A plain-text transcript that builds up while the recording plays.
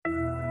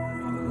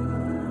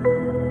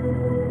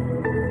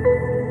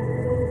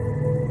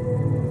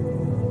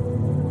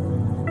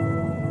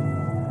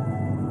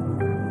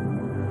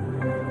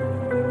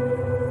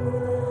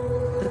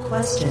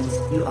questions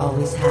you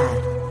always had.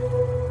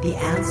 The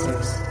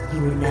answers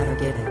you were never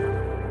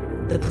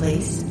given. The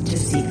place to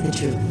seek the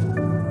truth.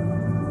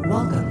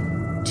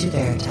 Welcome to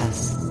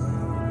Veritas.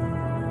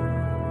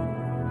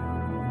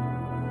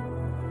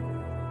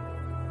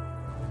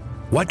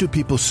 What do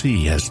people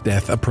see as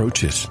death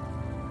approaches?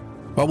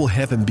 What will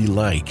heaven be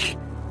like?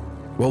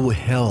 What will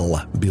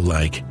hell be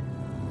like?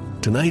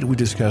 Tonight we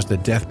discuss the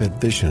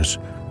deathbed visions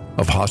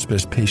of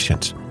hospice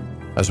patients,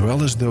 as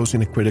well as those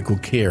in a critical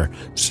care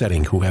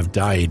setting who have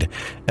died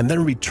and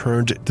then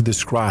returned to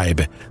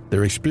describe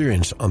their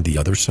experience on the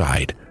other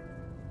side.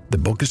 The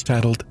book is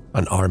titled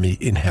An Army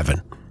in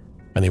Heaven,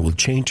 and it will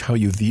change how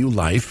you view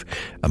life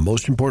and,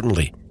 most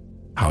importantly,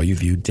 how you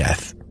view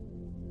death.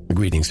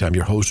 Greetings, I'm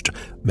your host,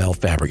 Mel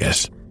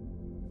Fabregas.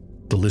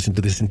 To listen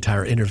to this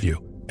entire interview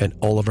and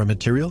all of our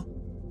material,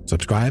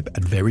 subscribe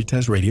at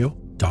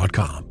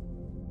veritasradio.com.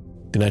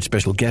 Tonight's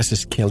special guest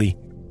is Kelley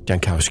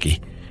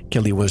Jankowski.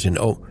 Kelley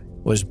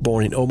was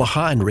born in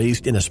Omaha and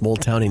raised in a small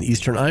town in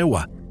eastern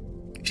Iowa.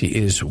 She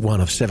is one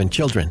of 7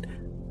 children.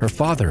 Her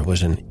father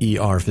was an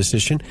ER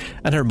physician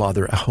and her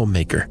mother a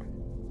homemaker.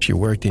 She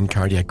worked in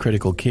cardiac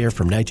critical care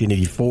from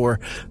 1984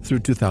 through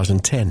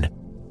 2010.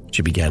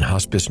 She began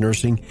hospice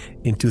nursing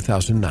in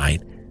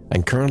 2009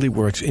 and currently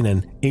works in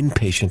an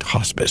inpatient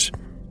hospice.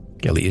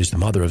 Kelley is the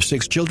mother of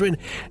 6 children,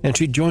 and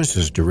she joins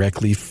us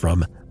directly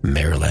from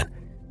Maryland.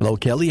 Hello,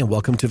 Kelley, and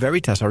welcome to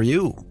Veritas. How are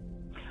you?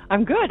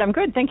 I'm good.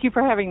 Thank you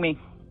for having me.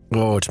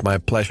 Oh, it's my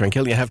pleasure. And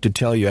Kelley, I have to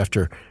tell you,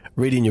 after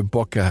reading your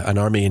book, An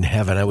Army in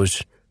Heaven, I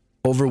was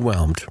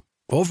overwhelmed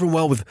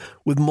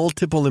with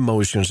multiple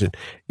emotions. And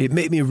it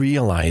made me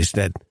realize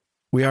that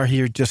we are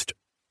here just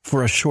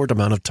for a short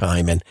amount of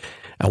time, and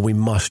we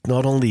must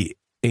not only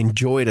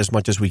enjoy it as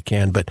much as we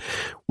can, but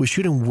we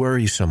shouldn't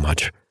worry so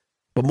much.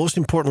 But most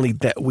importantly,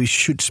 that we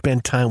should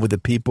spend time with the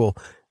people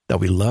that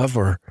we love,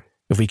 or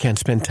if we can't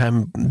spend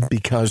time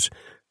because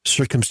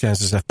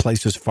circumstances have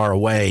placed us far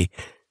away,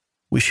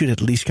 we should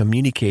at least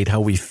communicate how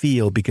we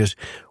feel, because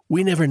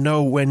we never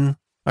know when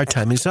our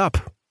time is up.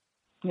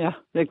 Yeah,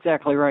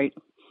 exactly right.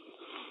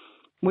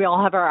 We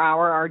all have our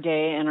hour, our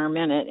day, and our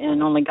minute,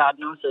 and only God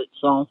knows it.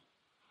 So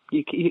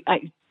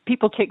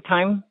people take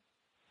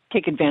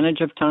advantage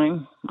of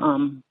time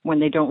when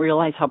they don't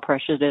realize how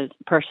precious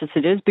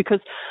it is, because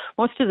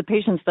most of the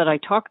patients that I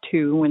talk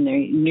to when they're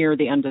near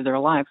the end of their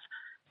lives,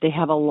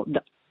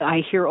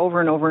 I hear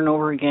over and over and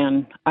over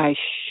again, I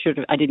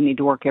didn't need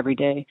to work every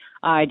day.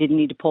 I didn't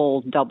need to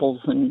pull doubles,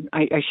 and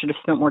I should have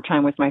spent more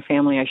time with my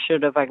family. I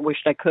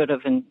wished I could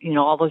have, and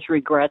all those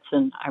regrets,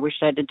 and I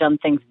wished I had done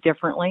things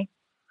differently.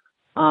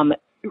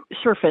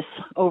 Surface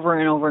over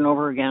and over and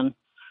over again.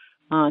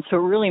 So it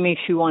really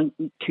makes you want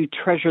to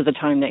treasure the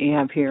time that you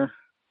have here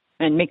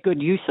and make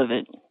good use of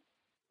it.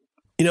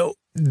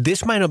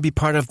 This might not be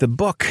part of the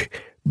book,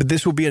 but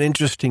this will be an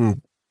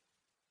interesting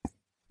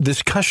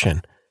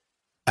discussion.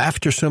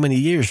 After so many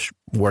years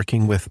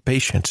working with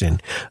patients in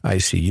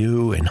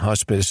ICU and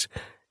hospice,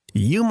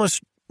 you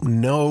must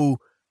know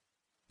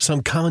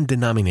some common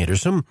denominators,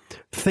 some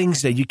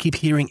things that you keep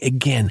hearing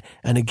again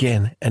and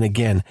again and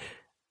again,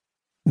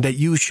 that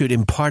you should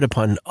impart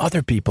upon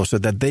other people so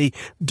that they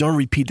don't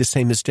repeat the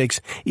same mistakes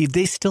if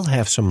they still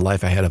have some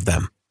life ahead of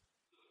them.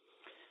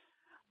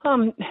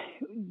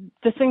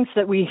 The things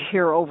that we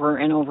hear over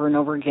and over and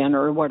over again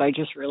are what I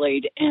just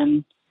relayed,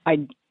 and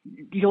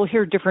you'll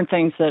hear different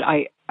things that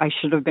I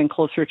should have been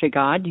closer to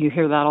God. You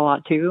hear that a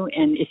lot too.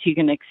 And is he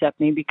going to accept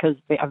me because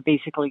I've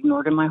basically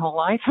ignored him my whole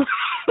life?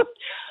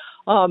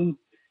 And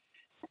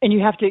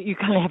you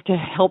kind of have to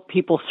help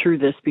people through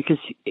this, because,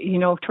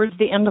 towards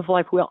the end of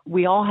life,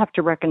 we all have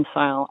to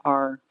reconcile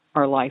our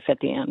life at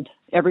the end,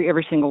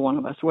 every single one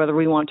of us, whether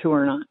we want to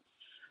or not.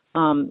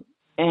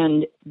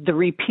 And the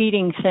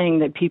repeating thing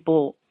that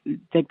people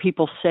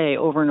say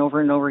over and over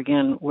and over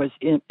again was,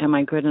 am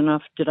I good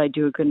enough? Did I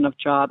do a good enough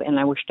job? And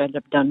I wished I'd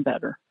have done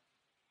better.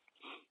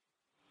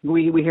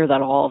 We hear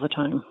that all the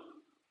time.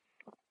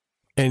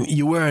 And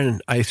you were an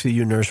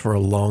ICU nurse for a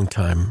long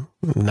time.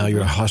 Now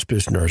you're a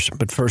hospice nurse.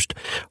 But first,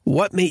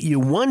 what made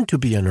you want to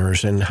be a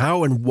nurse, and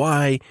how and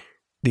why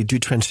did you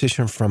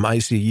transition from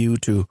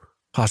ICU to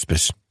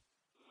hospice?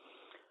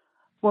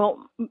 Well,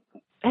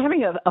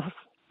 having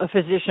a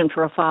physician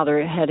for a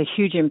father had a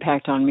huge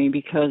impact on me,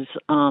 because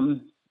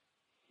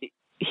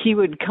he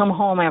would come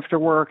home after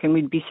work and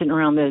we'd be sitting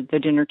around the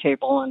dinner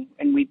table,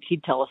 and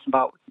he'd tell us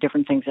about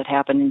different things that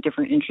happened and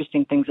different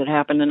interesting things that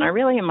happened. And I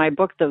really, in my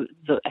book, I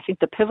think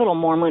the pivotal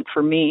moment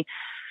for me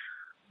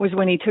was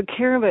when he took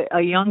care of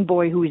a young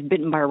boy who was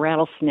bitten by a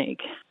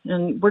rattlesnake.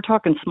 And we're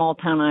talking small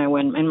town Iowa,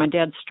 and my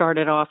dad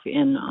started off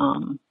in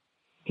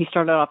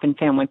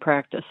family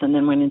practice and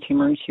then went into the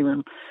emergency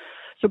room.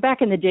 So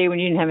back in the day when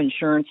you didn't have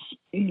insurance,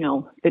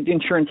 the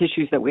insurance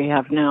issues that we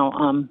have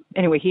now,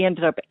 anyway, he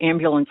ended up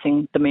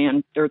ambulancing the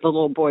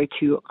little boy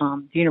to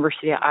the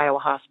University of Iowa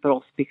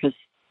hospitals, because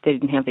they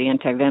didn't have the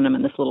anti-venom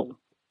in this little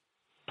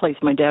place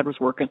my dad was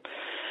working.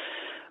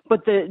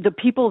 But the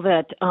people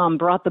that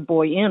brought the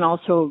boy in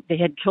also, they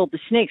had killed the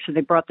snake, so they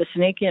brought the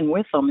snake in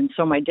with them. And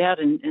so my dad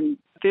and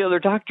the other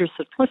doctor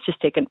said,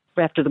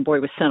 after the boy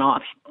was sent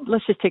off,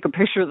 let's just take a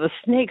picture of the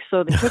snake.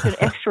 So they took an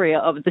x-ray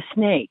of the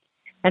snake.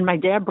 And my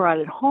dad brought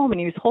it home, and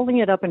he was holding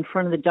it up in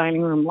front of the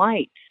dining room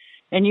light.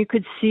 And you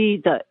could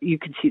see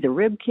the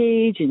rib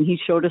cage, and he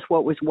showed us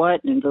what was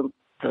what, and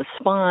the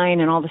spine,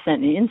 and all this.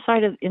 And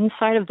inside of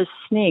the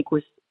snake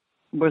was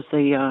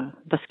the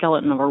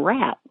skeleton of a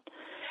rat.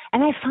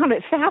 And I found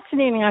it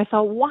fascinating. I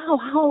thought,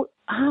 wow,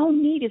 how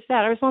neat is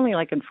that? I was only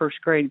like in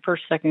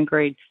second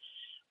grade.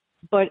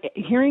 But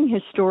hearing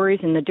his stories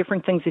and the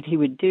different things that he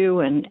would do,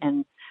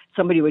 and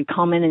somebody would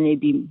come in and they'd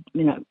be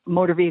in a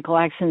motor vehicle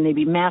accident, they'd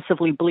be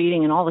massively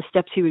bleeding, and all the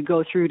steps he would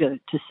go through to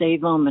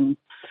save them. And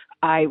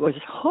I was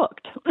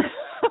hooked.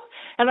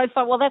 And I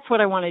thought, well, that's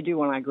what I want to do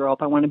when I grow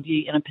up. I want to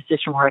be in a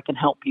position where I can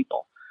help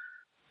people.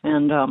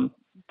 And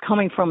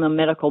coming from a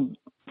medical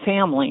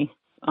family,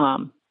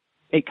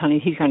 he kind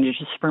of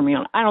just spurred me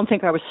on. I don't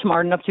think I was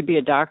smart enough to be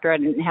a doctor. I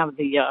didn't have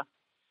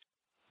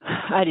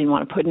I didn't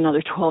want to put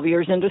another 12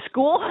 years into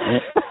school.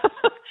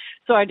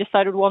 So I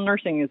decided, well,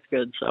 nursing is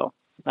good. So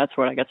that's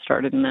where I got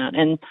started in that.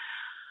 And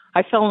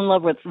I fell in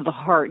love with the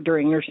heart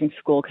during nursing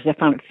school because I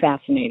found it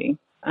fascinating.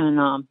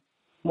 And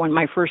when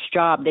my first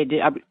job,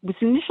 I was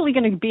initially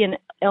going to be an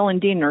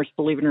L&D nurse,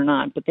 believe it or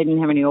not, but they didn't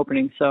have any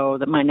openings. So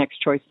my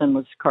next choice then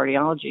was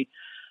cardiology.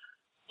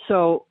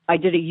 So I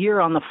did a year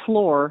on the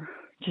floor,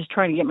 just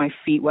trying to get my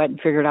feet wet and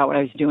figured out what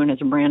I was doing as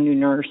a brand new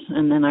nurse.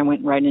 And then I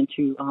went right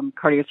into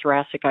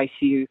cardiothoracic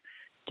ICU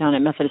down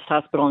at Methodist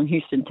Hospital in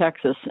Houston,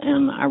 Texas.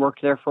 And I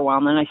worked there for a while.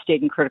 And then I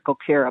stayed in critical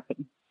care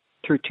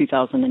through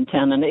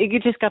 2010. And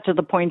it just got to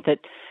the point that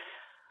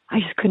I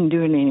just couldn't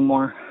do it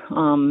anymore.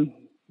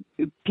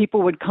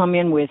 People would come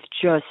in with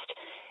just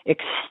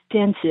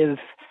extensive,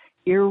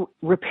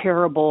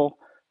 irreparable,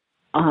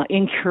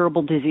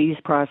 incurable disease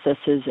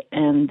processes,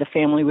 and the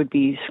family would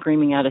be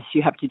screaming at us,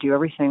 you have to do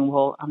everything.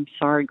 Well, I'm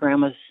sorry,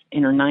 Grandma's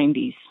in her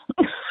 90s.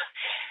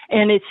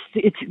 And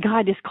it's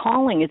God is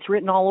calling. It's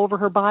written all over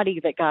her body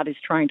that God is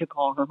trying to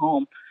call her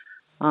home.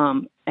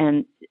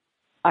 And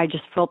I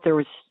just felt there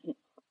was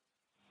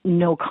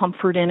no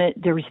comfort in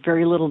it. There was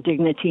very little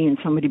dignity in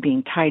somebody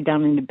being tied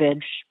down into bed,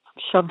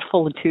 shoved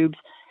full of tubes.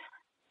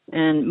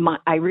 And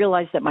I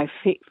realized that my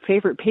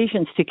favorite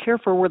patients to care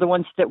for were the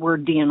ones that were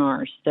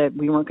DNRs, that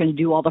we weren't going to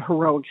do all the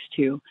heroics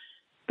to.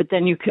 But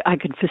then I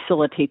could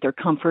facilitate their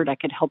comfort. I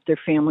could help their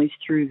families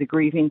through the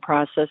grieving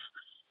process.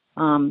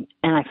 And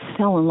I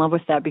fell in love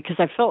with that because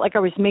I felt like I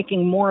was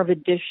making more of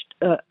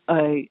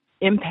a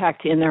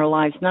impact in their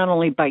lives, not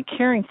only by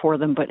caring for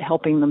them, but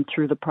helping them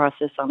through the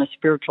process on a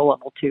spiritual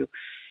level too.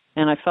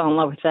 And I fell in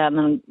love with that. And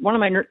then one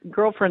of my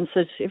girlfriends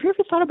says, have you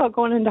ever thought about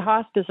going into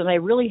hospice? And I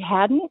really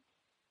hadn't.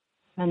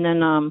 And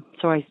then,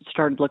 so I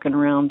started looking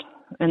around,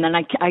 and then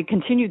I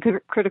continued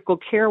critical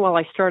care while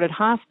I started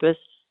hospice.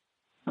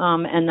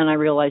 And then I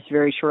realized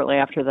very shortly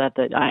after that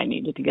I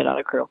needed to get out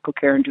of critical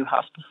care and do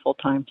hospice full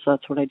time. So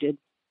that's what I did.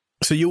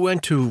 So you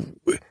went to,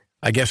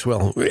 I guess,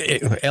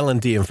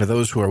 L&D, and for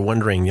those who are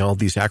wondering, all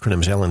these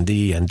acronyms,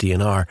 L&D and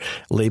DNR,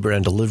 labor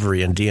and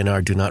delivery, and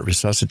DNR, do not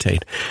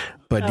resuscitate.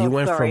 But you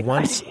went from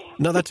one.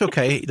 No, that's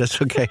okay.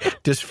 That's okay.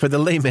 Just for the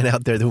layman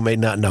out there who may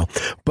not know.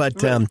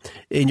 But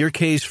in your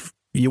case,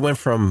 you went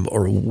from,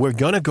 or we're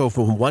going to go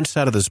from one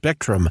side of the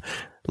spectrum,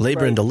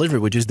 labor and delivery,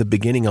 which is the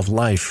beginning of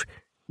life.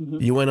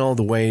 Mm-hmm. You went all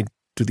the way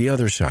to the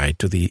other side,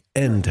 to the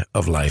end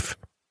of life.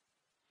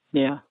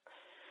 Yeah.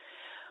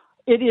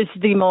 It is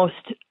the most,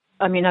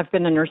 I've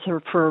been a nurse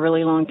for a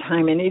really long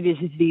time, and it is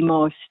the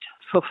most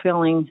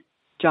fulfilling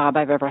job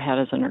I've ever had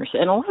as a nurse.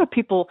 And a lot of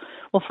people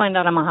will find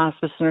out I'm a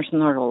hospice nurse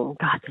and they'll go, oh,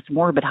 God, that's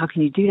morbid. How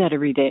can you do that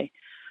every day?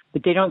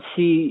 But they don't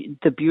see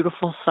the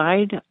beautiful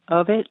side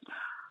of it.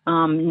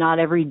 Not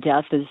every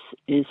death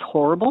is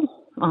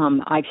horrible.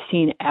 I've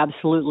seen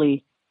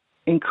absolutely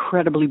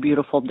incredibly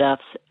beautiful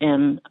deaths,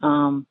 and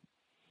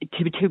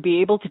to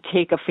be able to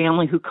take a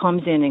family who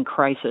comes in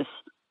crisis.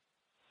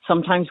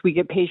 Sometimes we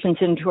get patients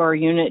into our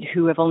unit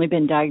who have only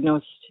been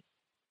diagnosed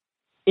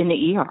in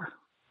the ER.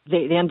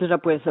 They ended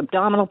up with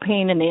abdominal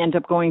pain, and they end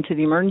up going to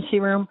the emergency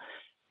room,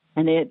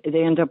 and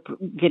they end up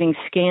getting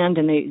scanned,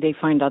 and they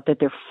find out that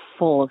they're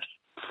full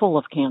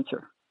of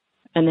cancer.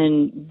 And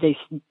then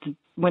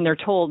when they're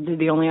told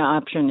the only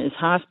option is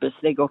hospice,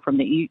 they go from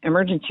the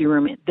emergency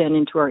room then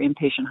into our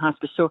inpatient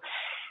hospice. So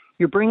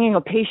you're bringing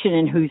a patient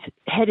in whose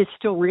head is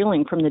still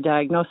reeling from the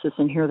diagnosis,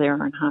 and here they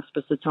are in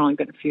hospice. It's only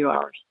been a few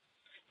hours.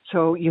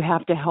 So you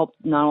have to help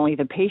not only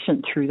the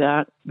patient through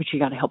that, but you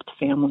got to help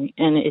the family.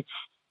 And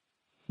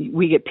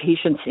we get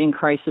patients in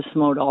crisis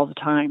mode all the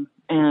time.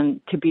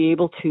 And to be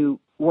able to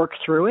work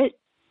through it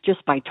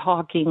just by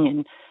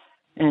talking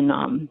and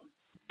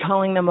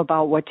telling them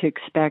about what to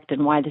expect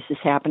and why this is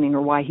happening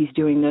or why he's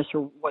doing this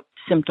or what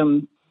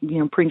symptom,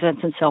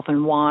 presents itself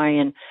and why,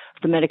 and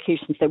the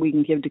medications that we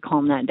can give to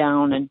calm that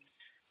down, and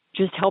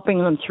just helping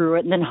them through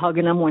it, and then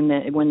hugging them when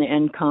the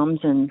end comes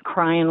and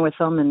crying with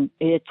them. And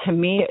to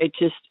me,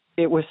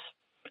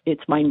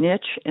 it's my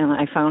niche, and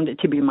I found it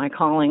to be my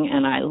calling,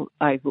 and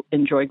I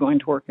enjoy going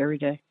to work every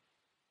day.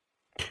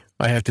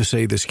 I have to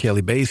say this,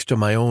 Kelley, based on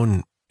my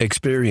own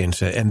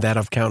experience and that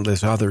of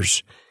countless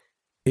others,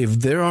 if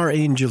there are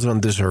angels on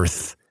this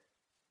earth,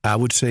 I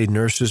would say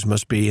nurses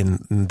must be in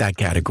that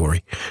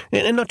category.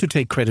 And not to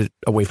take credit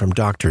away from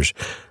doctors,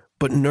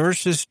 but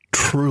nurses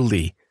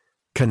truly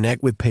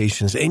connect with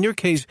patients. In your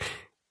case,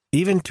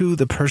 even to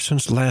the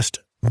person's last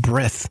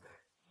breath.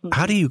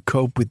 How do you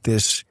cope with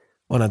this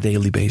on a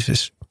daily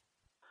basis?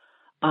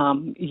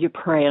 You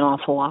pray an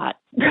awful lot.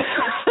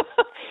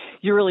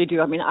 You really do.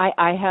 I mean,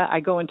 I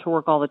go into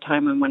work all the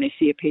time, and when I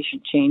see a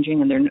patient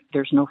changing and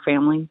there's no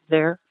family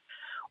there,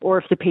 or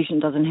if the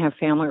patient doesn't have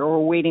family, or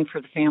we're waiting for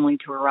the family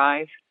to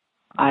arrive,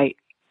 I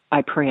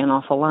pray an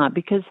awful lot,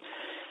 because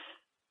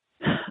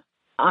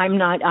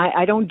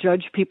I don't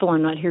judge people.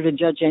 I'm not here to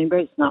judge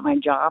anybody. It's not my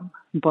job.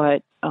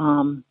 But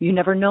you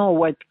never know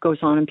what goes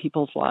on in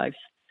people's lives.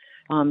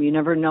 You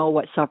never know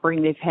what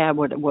suffering they've had,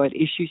 what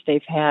issues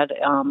they've had,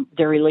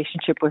 their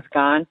relationship with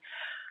God.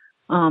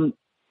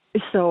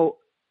 So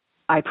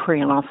I pray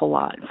an awful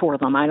lot for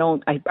them.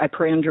 I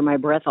pray under my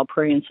breath. I'll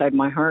pray inside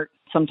my heart.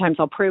 Sometimes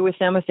I'll pray with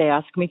them if they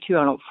ask me to.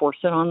 I don't force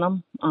it on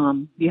them.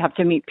 You have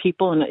to meet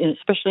people, and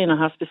especially in a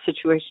hospice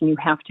situation, you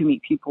have to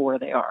meet people where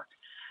they are.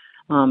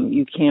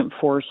 You can't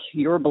force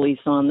your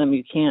beliefs on them.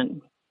 You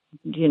can't,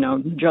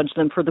 judge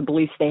them for the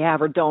beliefs they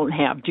have or don't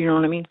have. Do you know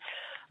what I mean?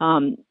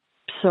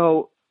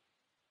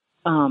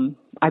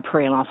 I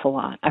pray an awful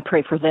lot. I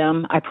pray for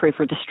them. I pray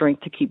for the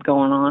strength to keep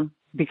going on,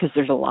 because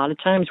there's a lot of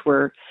times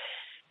where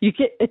you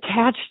get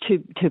attached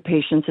to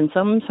patients, and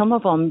some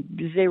of them,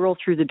 they roll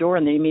through the door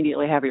and they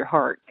immediately have your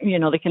heart.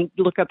 They can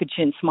look up at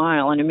you and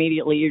smile, and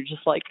immediately you're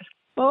just like,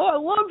 oh, I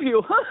love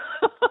you.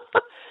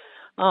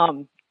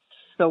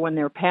 So when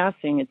they're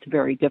passing, it's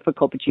very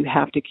difficult, but you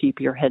have to keep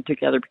your head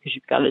together because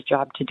you've got a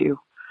job to do.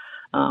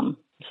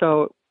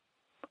 So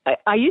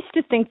I used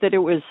to think that it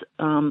was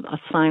a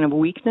sign of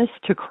weakness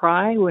to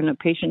cry when a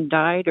patient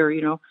died,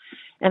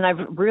 and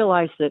I've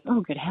realized that, oh,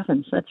 good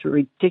heavens, that's a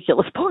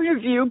ridiculous point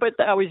of view, but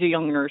I was a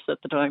young nurse at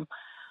the time.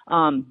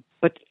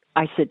 But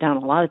I sit down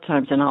a lot of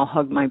times and I'll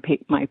hug my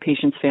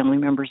patients' family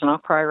members and I'll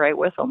cry right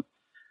with them.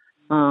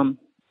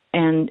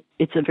 And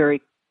it's a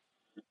very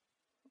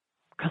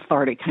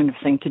cathartic kind of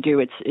thing to do.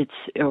 It's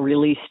a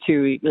release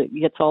too. It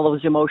gets all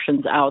those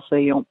emotions out so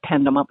you don't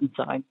pen them up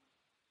inside.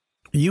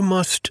 You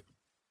must,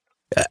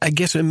 I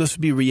guess it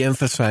must be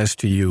reemphasized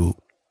to you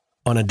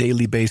on a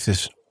daily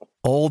basis,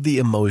 all the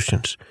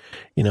emotions,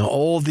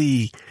 all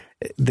the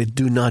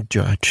do not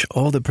judge,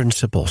 all the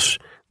principles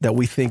that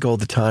we think all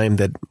the time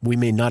that we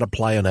may not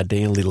apply on our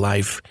daily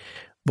life.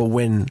 But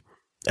when,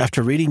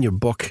 after reading your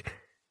book,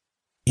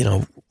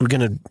 we're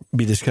going to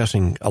be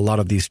discussing a lot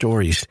of these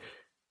stories,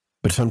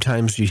 but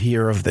sometimes you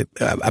hear of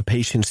a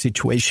patient's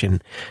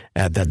situation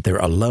that they're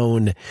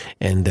alone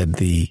and that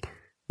the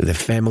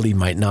family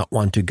might not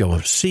want to go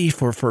see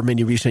for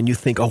many reasons. You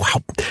think, oh,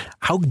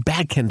 how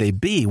bad can they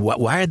be?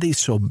 Why are they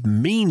so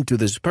mean to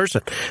this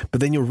person? But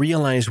then you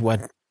realize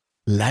what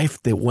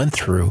life they went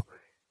through,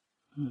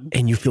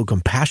 and you feel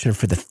compassion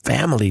for the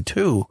family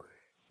too.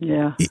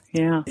 Yeah.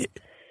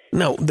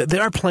 Now,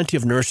 there are plenty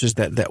of nurses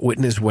that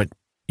witness what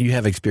you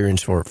have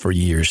experienced for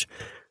years,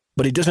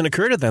 but it doesn't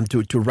occur to them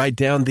to write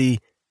down the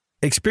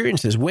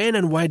experiences. When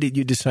and why did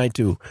you decide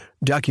to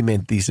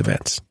document these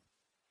events?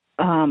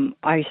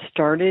 I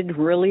started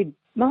really,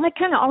 I did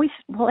kind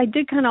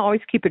of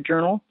always keep a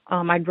journal.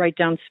 I'd write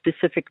down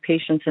specific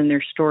patients and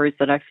their stories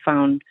that I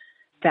found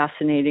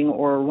fascinating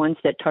or ones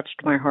that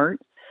touched my heart.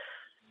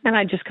 And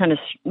I just kind of,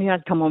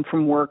 I'd come home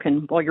from work,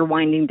 and while you're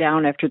winding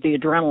down after the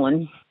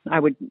adrenaline, I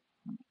would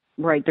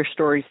write their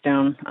stories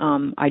down.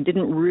 I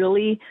didn't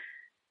really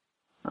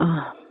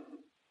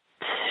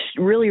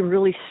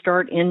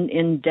start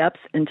in depth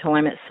until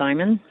I met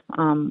Simon,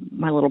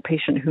 my little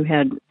patient who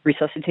had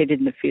resuscitated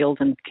in the field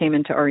and came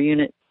into our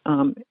unit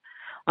on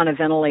a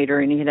ventilator,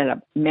 and he had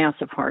a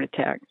massive heart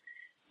attack.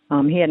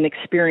 He had an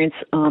experience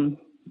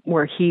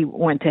where he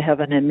went to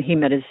heaven and he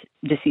met his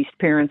deceased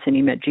parents, and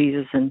he met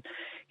Jesus, and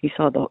he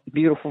saw the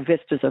beautiful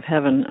vistas of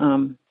heaven.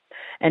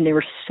 And they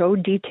were so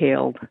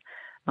detailed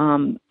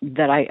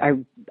that I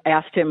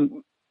asked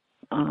him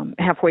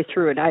halfway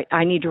through it,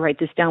 I need to write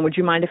this down. Would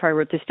you mind if I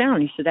wrote this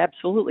down? He said,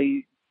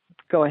 absolutely,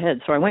 go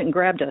ahead. So I went and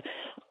grabbed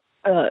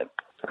a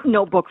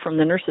notebook from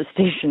the nurse's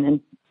station. And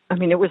I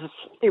mean, it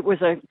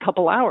was a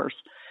couple hours.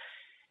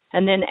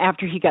 And then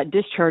after he got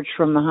discharged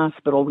from the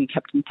hospital, we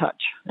kept in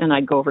touch, and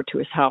I'd go over to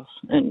his house.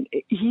 And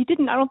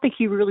I don't think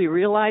he really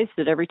realized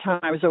that every time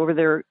I was over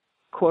there,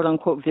 quote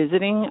unquote,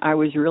 visiting, I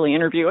was really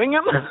interviewing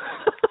him.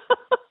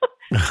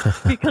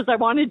 Because I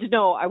wanted to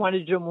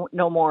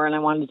know more, and I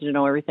wanted to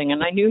know everything.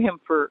 And I knew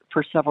him for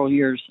several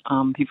years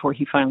before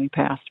he finally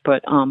passed.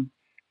 But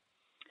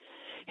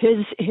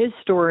his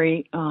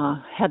story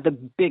had the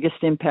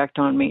biggest impact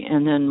on me.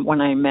 And then when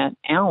I met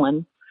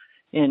Alan,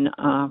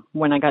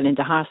 when I got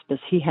into hospice,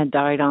 he had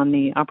died on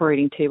the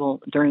operating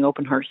table during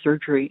open heart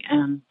surgery,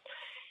 and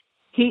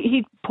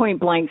he point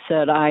blank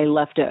said, I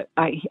led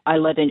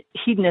a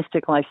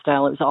hedonistic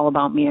lifestyle. It was all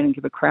about me. I didn't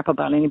give a crap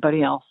about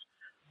anybody else.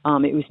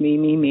 It was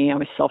me. I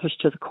was selfish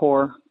to the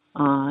core.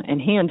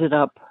 And he ended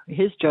up,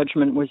 his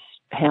judgment was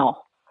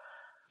hell.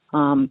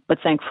 But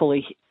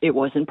thankfully, it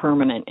wasn't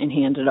permanent, and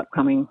he ended up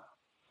coming.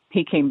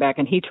 He came back,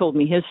 and he told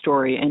me his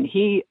story. And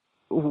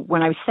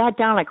when I sat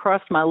down, I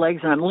crossed my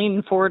legs, and I'm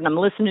leaning forward, and I'm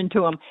listening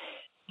to him.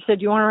 He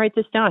said, "You want to write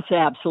this down?" I said,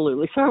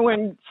 "Absolutely." So I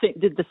went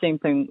and did the same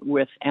thing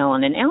with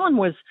Alan. And Alan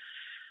was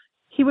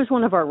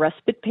one of our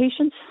respite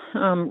patients.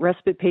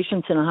 Respite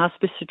patients in a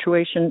hospice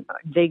situation,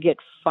 they get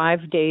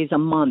 5 days a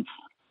month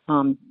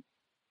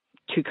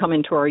to come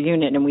into our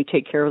unit, and we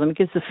take care of them. It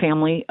gives the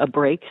family a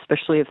break,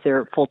 especially if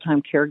they're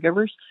full-time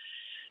caregivers.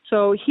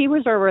 So he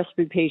was our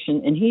respite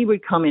patient, and he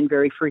would come in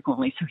very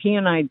frequently. So he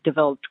and I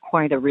developed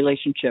quite a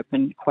relationship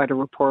and quite a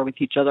rapport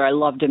with each other. I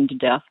loved him to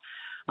death.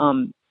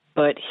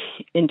 But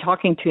in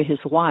talking to his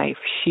wife,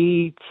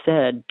 she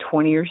said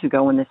 20 years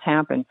ago when this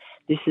happened,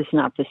 this is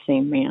not the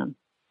same man.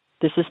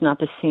 This is not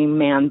the same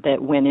man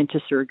that went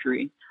into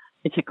surgery.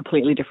 It's a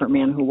completely different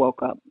man who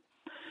woke up.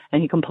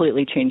 And he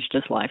completely changed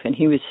his life. And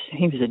he was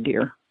a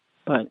dear.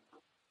 But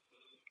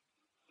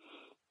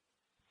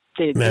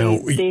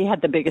they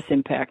had the biggest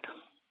impact.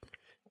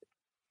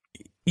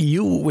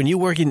 When you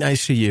work in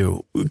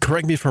ICU,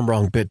 correct me if I'm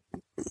wrong, but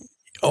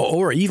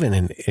or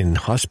even in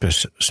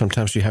hospice,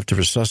 sometimes you have to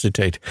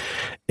resuscitate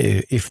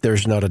if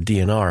there's not a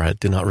DNR,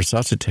 do not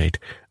resuscitate,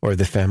 or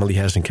the family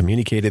hasn't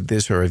communicated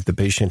this, or if the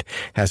patient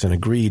hasn't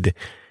agreed.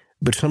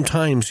 But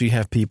sometimes you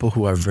have people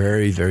who are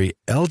very, very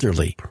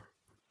elderly,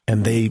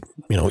 and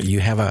you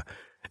have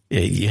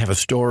a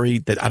story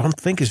that I don't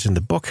think is in the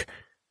book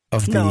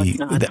of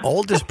the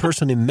oldest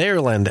person in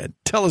Maryland.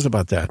 Tell us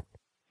about that.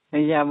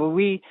 Yeah, well,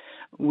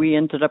 we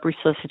ended up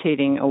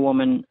resuscitating a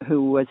woman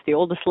who was the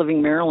oldest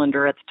living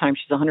Marylander at the time.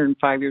 She's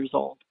 105 years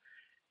old.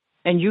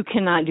 And you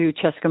cannot do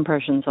chest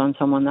compressions on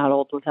someone that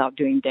old without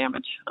doing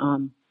damage.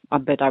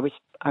 But I was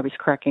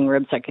cracking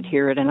ribs. I could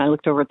hear it. And I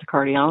looked over at the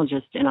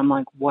cardiologist, and I'm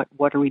like, what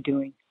are we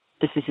doing?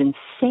 This is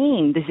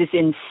insane. This is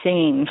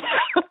insane.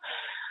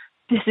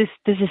 This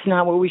is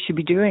not what we should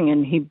be doing.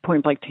 And he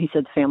point blank, he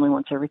said, the family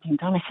wants everything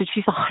done. I said,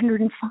 she's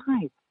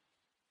 105.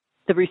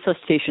 The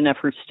resuscitation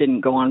efforts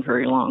didn't go on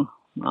very long.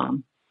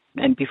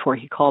 And before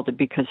he called it,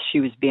 because she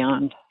was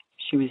beyond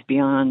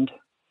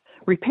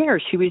repair.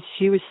 She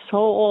was so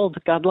old.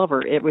 God love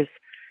her. It was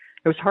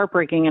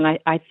heartbreaking. And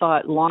I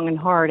thought long and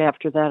hard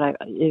after that.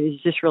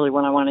 Is this really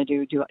what I want to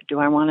do? Do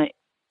I want to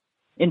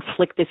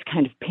inflict this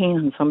kind of pain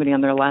on somebody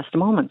on their last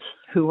moments,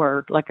 who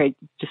are, like I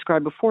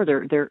described before,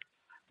 they're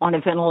on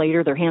a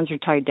ventilator, their hands are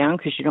tied down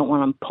because you don't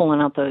want them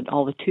pulling out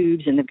all the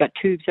tubes, and they've got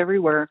tubes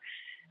everywhere,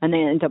 and they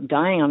end up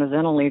dying on a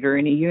ventilator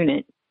in a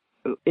unit.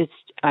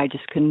 I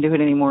just couldn't do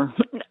it anymore.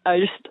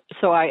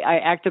 So I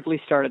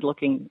actively started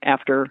looking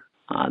after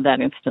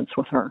that instance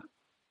with her.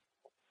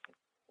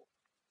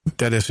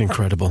 That is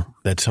incredible.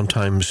 That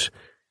sometimes,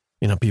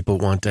 people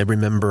want. I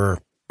remember,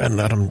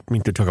 and I don't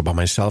mean to talk about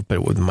myself,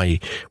 but when I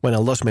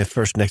lost my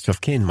first next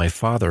of kin, my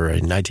father,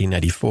 in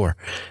 1994,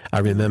 I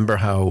remember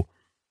how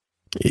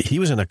he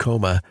was in a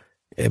coma,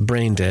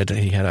 brain dead.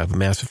 He had a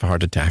massive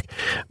heart attack,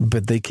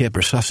 but they kept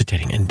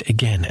resuscitating, and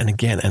again and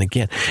again and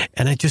again,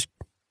 and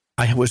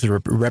I was a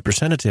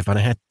representative, and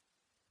I had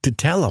to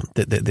tell them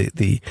that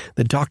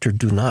the doctor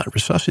do not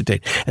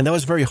resuscitate. And that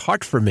was very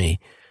hard for me.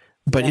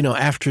 But,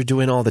 after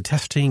doing all the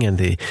testing and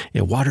the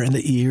water in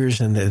the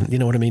ears and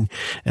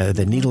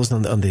the needles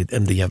on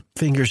the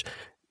fingers,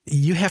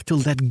 you have to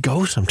let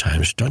go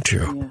sometimes, don't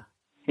you?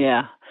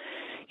 Yeah,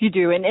 you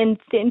do. And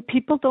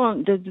people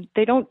don't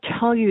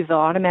tell you the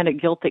automatic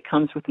guilt that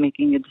comes with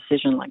making a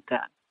decision like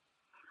that.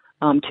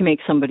 To make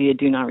somebody a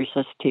do not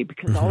resuscitate,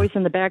 because always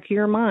in the back of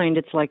your mind,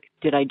 it's like,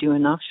 did I do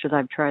enough? Should I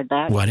have tried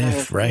that? What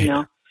if,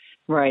 right?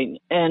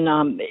 Right. And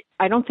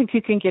I don't think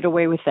you can get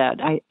away with that.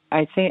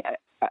 I think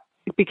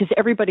because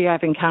everybody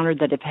I've encountered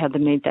that have had to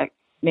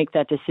make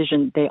that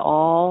decision, they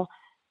all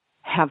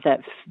have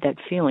that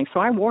feeling. So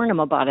I warn them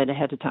about it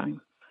ahead of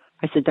time.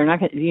 I said, they're not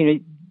going to,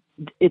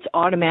 it's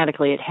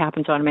automatically, it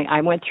happens automatically.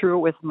 I went through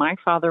it with my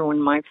father when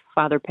my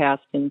father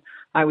passed, and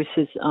I was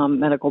his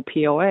medical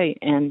POA.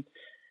 And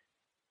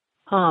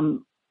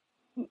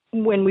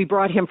when we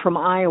brought him from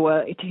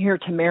Iowa here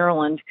to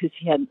Maryland, because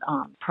he had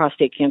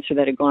prostate cancer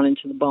that had gone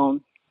into the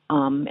bone,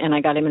 and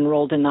I got him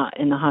enrolled in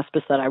the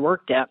hospice that I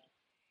worked at,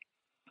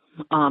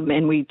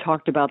 and we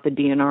talked about the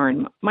DNR,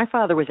 and my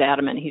father was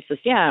adamant. He says,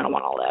 "Yeah, I don't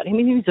want all that." I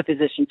mean, he was a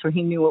physician, so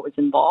he knew what was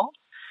involved.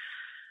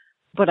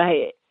 But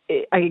I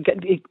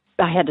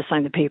had to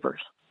sign the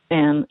papers,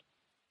 and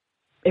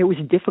it was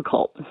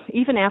difficult.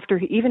 Even after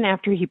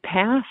he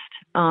passed.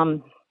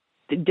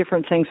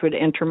 Different things would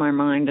enter my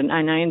mind, and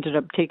I ended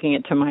up taking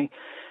it to my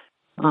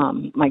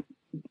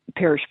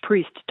parish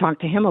priest to talk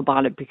to him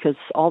about it, because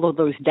all of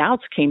those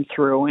doubts came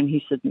through, and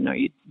he said, "No,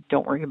 you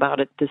don't worry about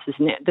it. This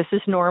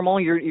is normal.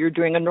 You're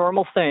doing a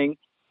normal thing,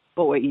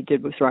 but what you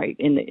did was right.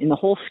 In the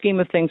whole scheme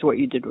of things, what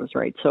you did was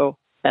right." So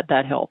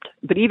that helped.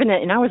 But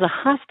and I was a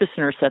hospice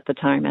nurse at the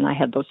time, and I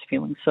had those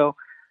feelings. So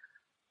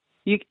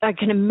I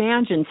can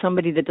imagine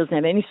somebody that doesn't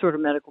have any sort of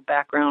medical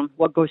background,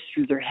 what goes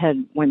through their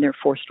head when they're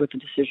forced with a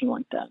decision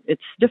like that.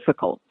 It's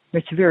difficult.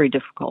 It's very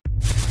difficult.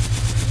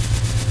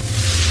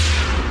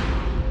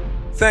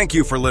 Thank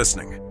you for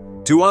listening.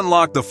 To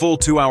unlock the full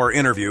 2-hour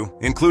interview,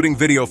 including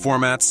video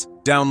formats,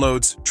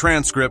 downloads,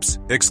 transcripts,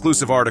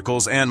 exclusive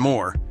articles, and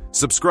more,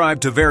 subscribe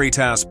to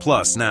Veritas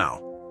Plus now.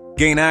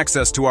 Gain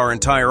access to our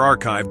entire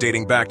archive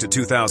dating back to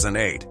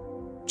 2008.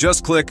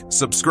 Just click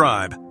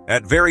subscribe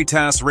at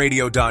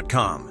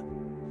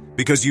veritasradio.com.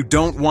 Because you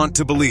don't want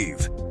to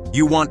believe,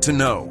 you want to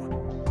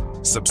know.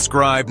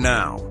 Subscribe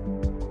now.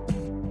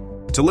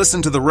 To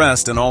listen to the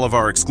rest and all of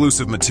our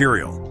exclusive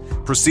material,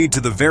 proceed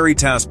to the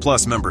Veritas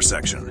Plus member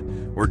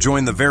section, or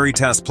join the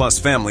Veritas Plus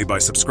family by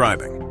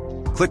subscribing.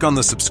 Click on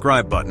the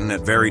subscribe button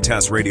at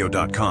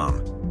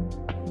veritasradio.com.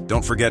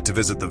 Don't forget to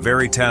visit the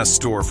Veritas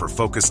store for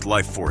focused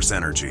life force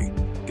energy.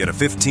 Get a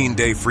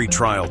 15-day free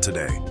trial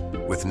today,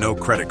 with no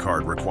credit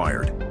card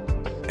required.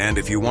 And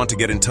if you want to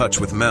get in touch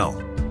with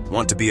Mel,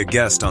 want to be a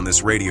guest on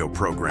this radio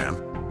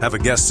program, have a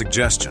guest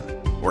suggestion,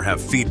 or have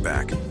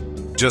feedback,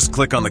 just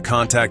click on the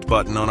contact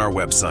button on our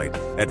website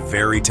at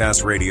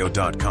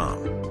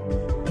veritasradio.com.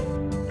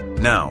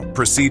 Now,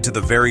 proceed to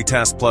the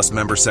Veritas Plus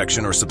member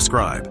section or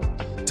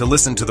subscribe to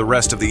listen to the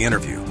rest of the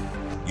interview.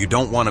 You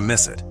don't want to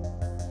miss it.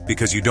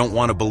 Because you don't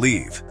want to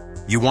believe,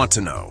 you want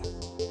to know.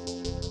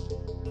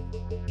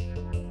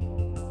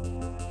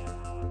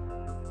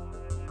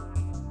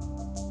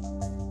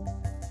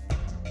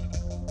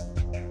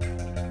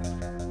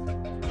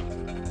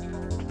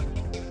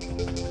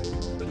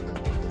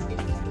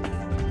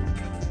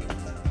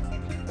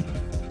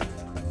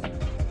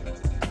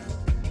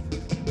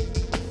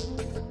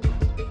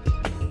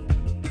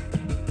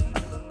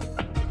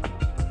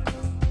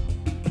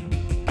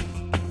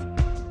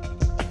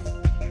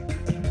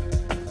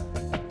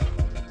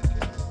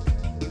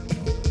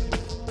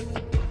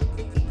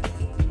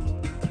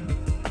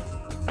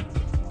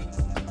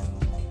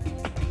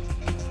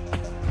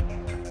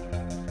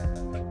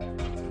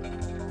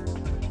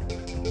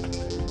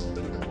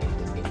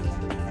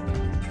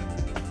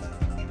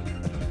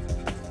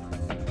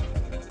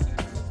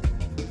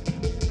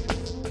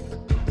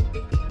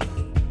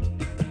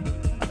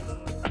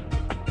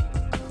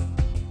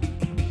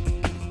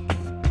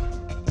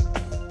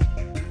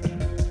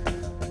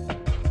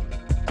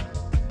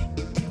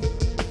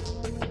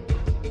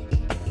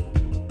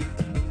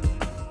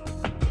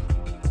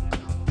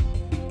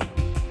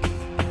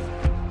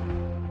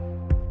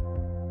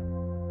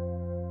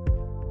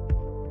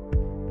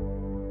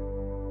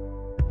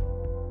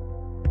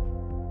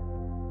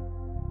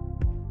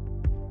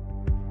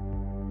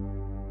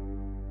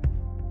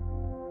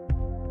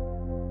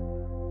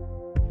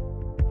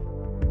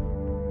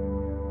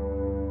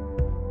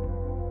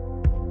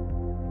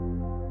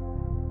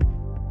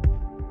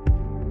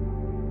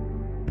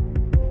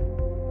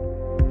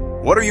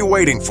 What are you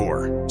waiting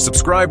for?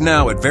 Subscribe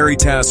now at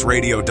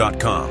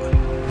veritasradio.com.